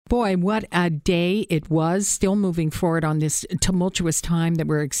Boy, what a day it was. Still moving forward on this tumultuous time that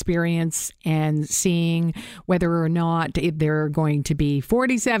we're experiencing and seeing whether or not there are going to be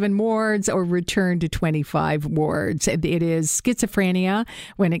 47 wards or return to 25 wards. It is schizophrenia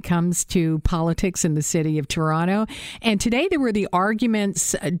when it comes to politics in the city of Toronto. And today there were the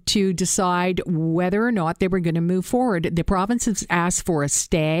arguments to decide whether or not they were going to move forward. The province has asked for a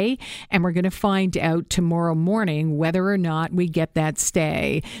stay, and we're going to find out tomorrow morning whether or not we get that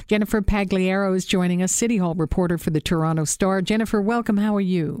stay. Jennifer Pagliaro is joining us, City Hall reporter for the Toronto Star. Jennifer, welcome. How are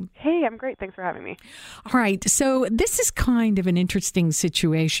you? Hey, I'm great. Thanks for having me. All right. So this is kind of an interesting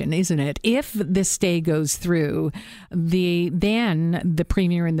situation, isn't it? If the stay goes through, then the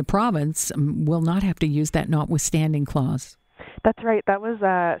premier in the province will not have to use that notwithstanding clause. That's right. That was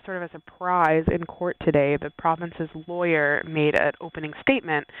sort of a surprise in court today. The province's lawyer made an opening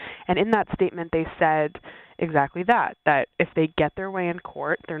statement, and in that statement they said exactly that if they get their way in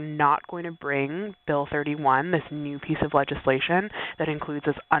court, they're not going to bring Bill 31, this new piece of legislation that includes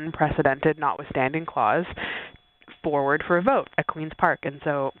this unprecedented notwithstanding clause, forward for a vote at Queen's Park. And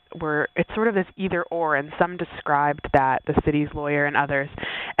so it's sort of this either or, and some described that, the city's lawyer and others,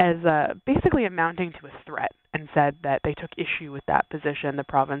 as basically amounting to a threat, and said that they took issue with that position the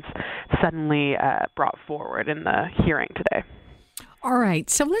province suddenly brought forward in the hearing today. All right,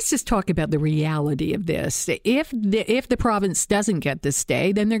 so let's just talk about the reality of this. If the province doesn't get this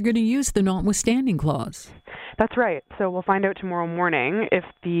stay, then they're going to use the notwithstanding clause. That's right. So we'll find out tomorrow morning. If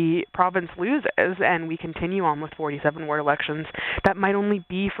the province loses and we continue on with 47 ward elections, that might only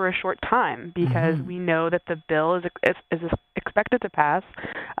be for a short time, because we know that the bill is expected to pass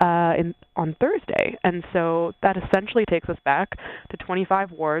on Thursday. And so that essentially takes us back to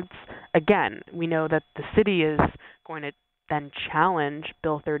 25 wards. Again, we know that the city is going to then challenge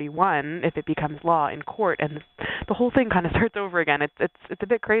Bill 31 if it becomes law in court, and the whole thing kind of starts over again. It's a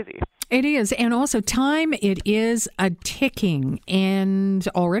bit crazy. It is, and also time, it is a ticking, and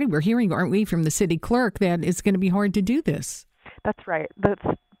already we're hearing, aren't we, from the city clerk that it's going to be hard to do this. That's right. The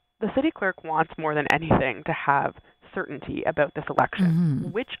city clerk wants more than anything to have certainty about this election.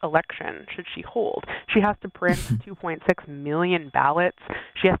 Which election should she hold? She has to print 2.6 million ballots.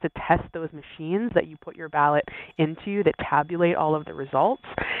 She has to test those machines that you put your ballot into that tabulate all of the results.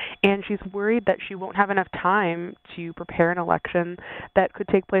 And she's worried that she won't have enough time to prepare an election that could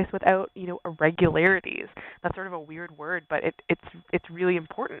take place without, irregularities. That's sort of a weird word, but it's really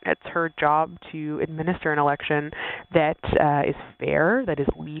important. It's her job to administer an election that is fair, that is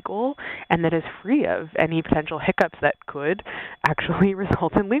legal, and that is free of any potential hiccups that could actually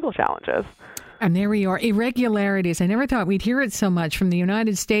result in legal challenges. And there we are. Irregularities. I never thought we'd hear it so much from the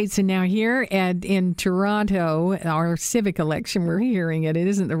United States, and now here in Toronto, our civic election, we're hearing it. It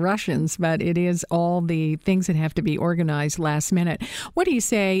isn't the Russians, but it is all the things that have to be organized last minute. What do you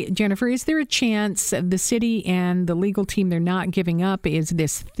say, Jennifer? Is there a chance the city and the legal team, they're not giving up? Is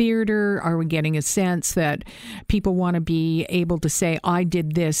this theater? Are we getting a sense that people want to be able to say, I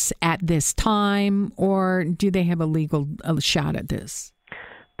did this at this time, or do they have a legal shot at this?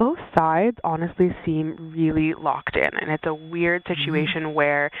 Both sides honestly seem really locked in, and it's a weird situation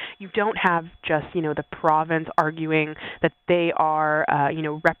where you don't have just, the province arguing that they are,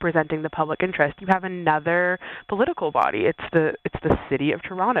 representing the public interest. You have another political body. It's the city of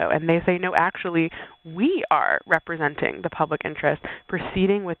Toronto, and they say, no, actually, we are representing the public interest,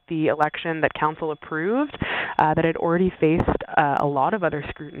 proceeding with the election that council approved, that had already faced a lot of other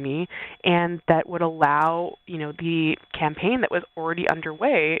scrutiny, and that would allow, the campaign that was already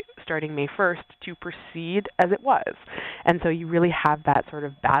underway starting May 1st to proceed as it was. And so you really have that sort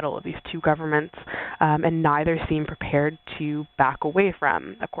of battle of these two governments, and neither seem prepared to back away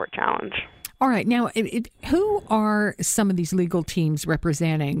from a court challenge. All right. Now, who are some of these legal teams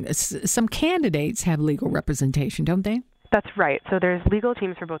representing? Some candidates have legal representation, don't they? That's right. So there's legal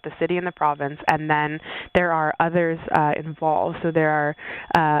teams for both the city and the province, and then there are others involved. So there are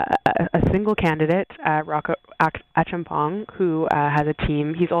a single candidate, Rocco Achampong, who has a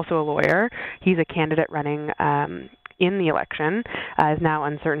team. He's also a lawyer. He's a candidate running in the election, is now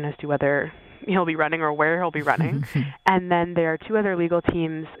uncertain as to whether he'll be running or where he'll be running. And then there are two other legal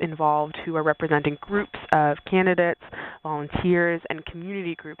teams involved who are representing groups of candidates, volunteers, and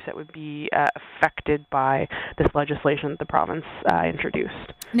community groups that would be affected by this legislation that the province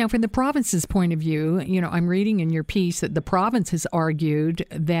introduced. Now, from the province's point of view, I'm reading in your piece that the province has argued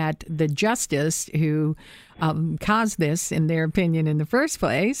that the justice who caused this, in their opinion, in the first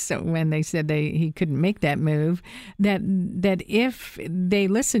place, when they said he couldn't make that move, that if they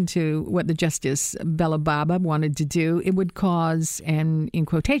listened to what the Justice Belobaba wanted to do, it would cause, and in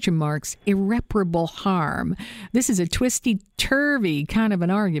quotation marks, irreparable harm. This is a twisty-turvy kind of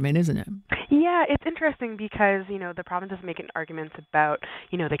an argument, isn't it? Yeah, it's interesting because, the province is making arguments about,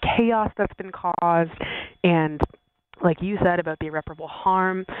 the chaos that's been caused and, like you said, about the irreparable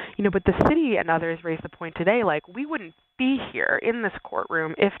harm, but the city and others raised the point today, like, we wouldn't be here in this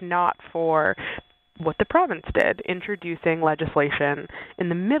courtroom if not for what the province did, introducing legislation in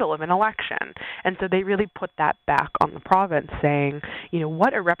the middle of an election. And so they really put that back on the province, saying,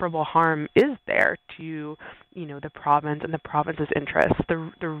 what irreparable harm is there to, the province and the province's interests?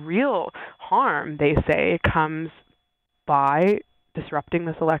 The real harm, they say, comes by disrupting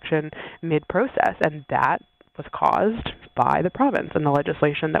this election mid-process, and that was caused by the province and the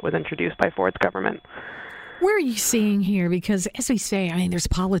legislation that was introduced by Ford's government. Where are you seeing here? Because, as we say, there's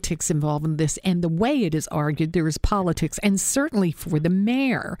politics involved in this, and the way it is argued, there is politics, and certainly for the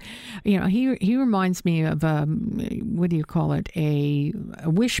mayor. He reminds me of, what do you call it, a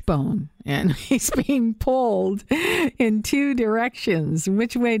wishbone, and he's being pulled in two directions.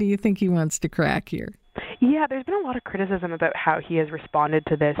 Which way do you think he wants to crack here? Yeah, there's been a lot of criticism about how he has responded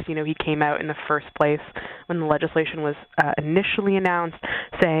to this. He came out in the first place when the legislation was initially announced,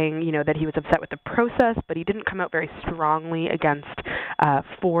 saying, that he was upset with the process, but he didn't come out very strongly against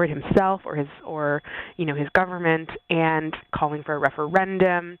Ford himself or his government, and calling for a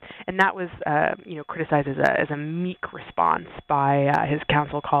referendum. And that was, criticized as a meek response by his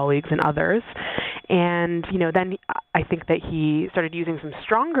council colleagues and others. And, then I think that he started using some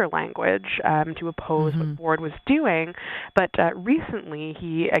stronger language to oppose what Ford was doing. But recently,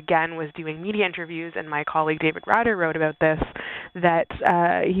 he again was doing media interviews, and my colleague David Ryder wrote about this, that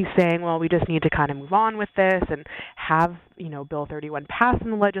he's saying, well, we just need to kind of move on with this and have, Bill 31 pass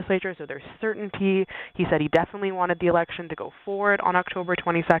in the legislature so there's certainty. He said he definitely wanted the election to go forward on October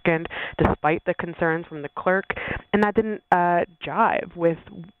 22nd, despite the concerns from the clerk. And that didn't jive with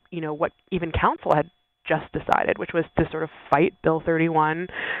what even council had just decided, which was to sort of fight Bill 31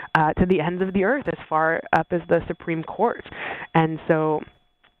 to the ends of the earth, as far up as the Supreme Court. And so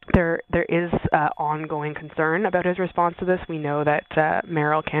there is ongoing concern about his response to this. We know that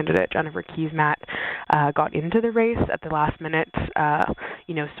mayoral candidate Jennifer Keesmaat got into the race at the last minute,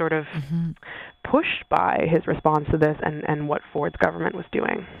 sort of pushed by his response to this and what Ford's government was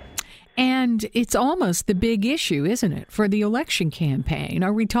doing. And it's almost the big issue, isn't it, for the election campaign?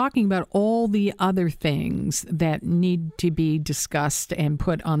 Are we talking about all the other things that need to be discussed and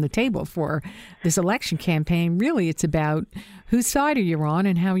put on the table for this election campaign? Really, it's about whose side are you on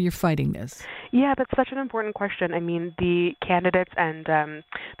and how you're fighting this. Yeah, that's such an important question. The candidates and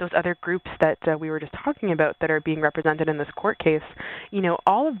those other groups that we were just talking about that are being represented in this court case,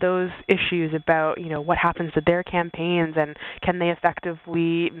 all of those issues about, what happens to their campaigns and can they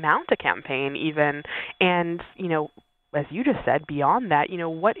effectively mount a campaign even, and, as you just said, beyond that,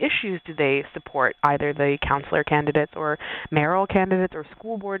 what issues do they support, either the councillor candidates or mayoral candidates or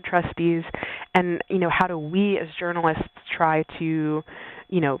school board trustees, and, how do we as journalists try to,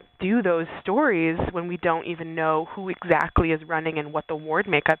 do those stories when we don't even know who exactly is running and what the ward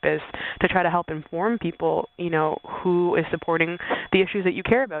makeup is, to try to help inform people, who is supporting the issues that you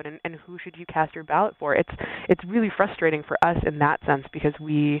care about and who should you cast your ballot for. It's really frustrating for us in that sense because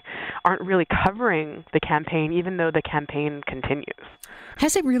we aren't really covering the campaign, even though the campaign continues.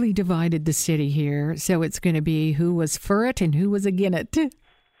 Has it really divided the city here? So it's going to be who was for it and who was against it?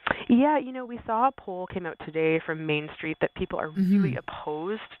 Yeah, we saw a poll came out today from Main Street that people are really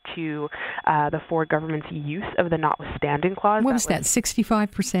opposed to the Ford government's use of the notwithstanding clause. What was that,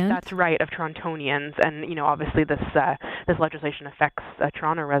 65%? That's right, of Torontonians. And, obviously this legislation affects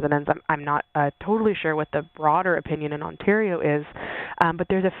Toronto residents. I'm not totally sure what the broader opinion in Ontario is, but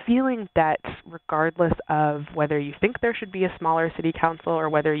there's a feeling that regardless of whether you think there should be a smaller city council or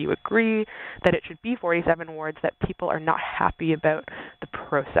whether you agree that it should be 47 wards, that people are not happy about the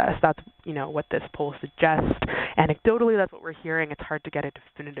process. That's, what this poll suggests. Anecdotally, that's what we're hearing. It's hard to get a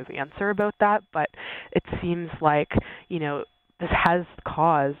definitive answer about that, but it seems like, this has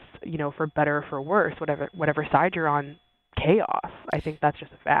caused, for better or for worse, whatever side you're on, chaos. I think that's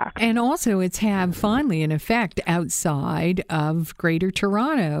just a fact. And also it's had finally an effect outside of Greater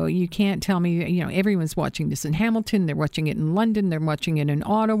Toronto. You can't tell me, everyone's watching this in Hamilton, they're watching it in London, they're watching it in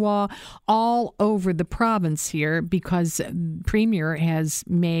Ottawa, all over the province here, because Premier has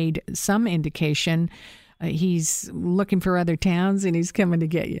made some indication he's looking for other towns and he's coming to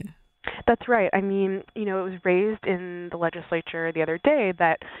get you. That's right. I mean, it was raised in the legislature the other day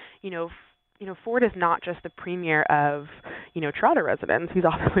that, Ford is not just the premier of, Toronto residents. He's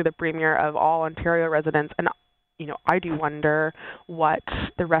obviously the premier of all Ontario residents. And, I do wonder what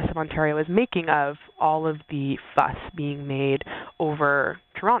the rest of Ontario is making of all of the fuss being made over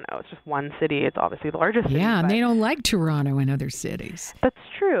Toronto. It's just one city. It's obviously the largest city. Yeah, and they don't like Toronto and other cities. That's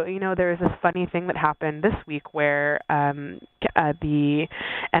true. There's this funny thing that happened this week where the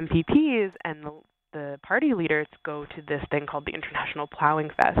MPPs and the party leaders go to this thing called the International Plowing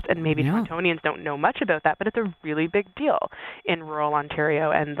Fest, and maybe Torontonians don't know much about that, but it's a really big deal in rural Ontario,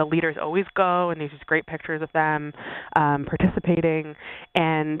 and the leaders always go, and there's these great pictures of them participating,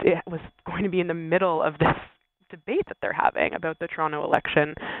 and it was going to be in the middle of this debate that they're having about the Toronto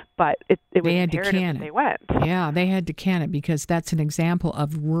election, but it was imperative that they went. Yeah, they had to can it because that's an example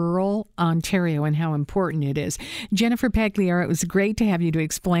of rural Ontario and how important it is. Jennifer Pagliaro, it was great to have you to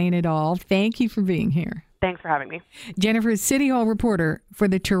explain it all. Thank you for being here. Thanks for having me. Jennifer is City Hall reporter for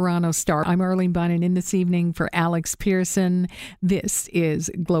the Toronto Star. I'm Arlene Bunnan in this evening for Alex Pearson. This is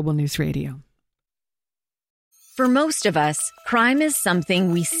Global News Radio. For most of us, crime is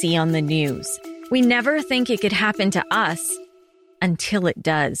something we see on the news. We never think it could happen to us until it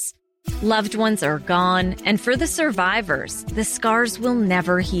does. Loved ones are gone, and for the survivors, the scars will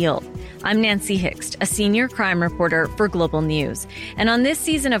never heal. I'm Nancy Hixt, a senior crime reporter for Global News. And on this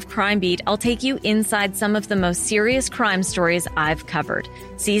season of Crime Beat, I'll take you inside some of the most serious crime stories I've covered.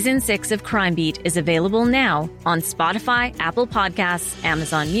 Season 6 of Crime Beat is available now on Spotify, Apple Podcasts,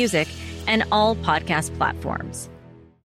 Amazon Music, and all podcast platforms.